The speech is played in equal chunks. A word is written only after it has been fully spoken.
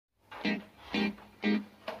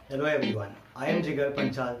Hello everyone, I am Jigar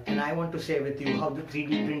Panchal and I want to share with you how the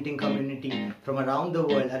 3D printing community from around the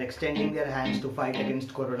world are extending their hands to fight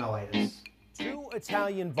against coronavirus. Two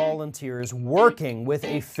Italian volunteers working with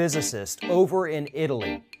a physicist over in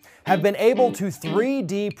Italy have been able to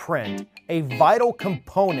 3D print a vital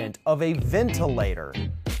component of a ventilator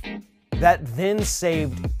that then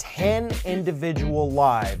saved 10 individual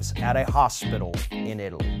lives at a hospital in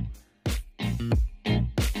Italy.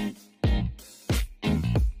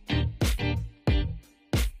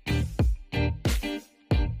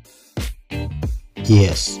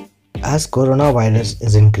 Yes, as coronavirus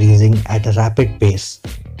is increasing at a rapid pace,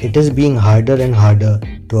 it is being harder and harder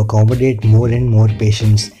to accommodate more and more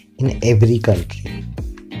patients in every country.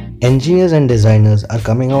 Engineers and designers are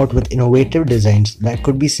coming out with innovative designs that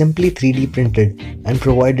could be simply 3D printed and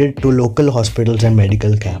provided to local hospitals and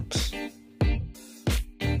medical camps.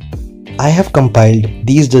 I have compiled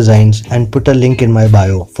these designs and put a link in my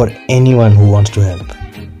bio for anyone who wants to help.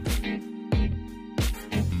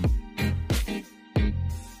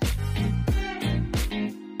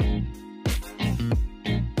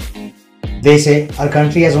 They say our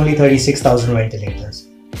country has only 36,000 ventilators.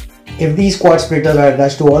 If these quad splitters are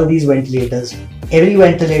attached to all these ventilators, every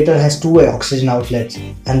ventilator has two oxygen outlets,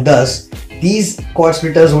 and thus these quad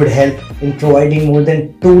splitters would help in providing more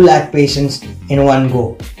than 2 lakh patients in one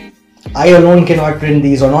go. I alone cannot print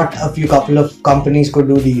these, or not a couple of companies could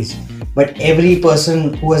do these, but every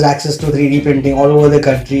person who has access to 3D printing all over the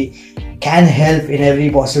country can help in every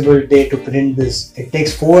possible day to print this. It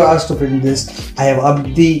takes 4 hours to print this. I have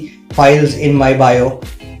upped the files in my bio,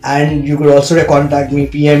 and you could also contact me,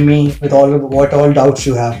 PM me with what all doubts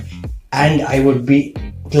you have, and I would be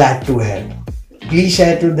glad to help. Please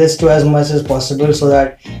share this to as much as possible so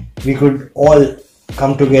that we could all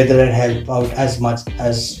come together and help out as much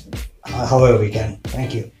as however we can.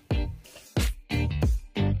 Thank you.